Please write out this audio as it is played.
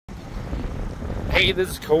Hey,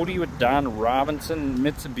 this is Cody with Don Robinson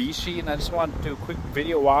Mitsubishi, and I just wanted to do a quick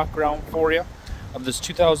video walk around for you of this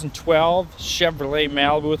 2012 Chevrolet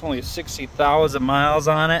Malibu with only 60,000 miles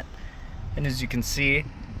on it. And as you can see,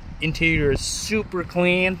 interior is super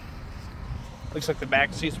clean. Looks like the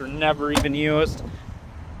back seats were never even used.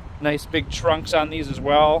 Nice big trunks on these as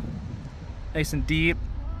well, nice and deep.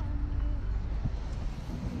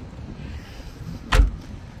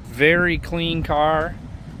 Very clean car.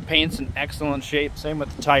 Paint's in excellent shape. Same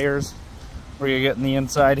with the tires. Where you get in the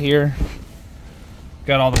inside here.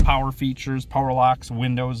 Got all the power features, power locks,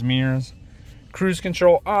 windows, mirrors, cruise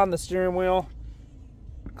control on the steering wheel,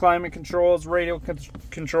 climate controls, radio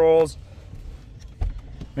controls.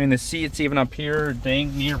 I mean, the seats even up here are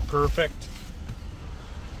dang near perfect.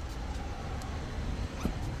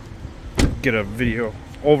 Get a video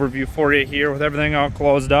overview for you here with everything all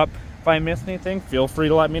closed up. If I missed anything, feel free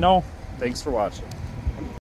to let me know. Thanks for watching.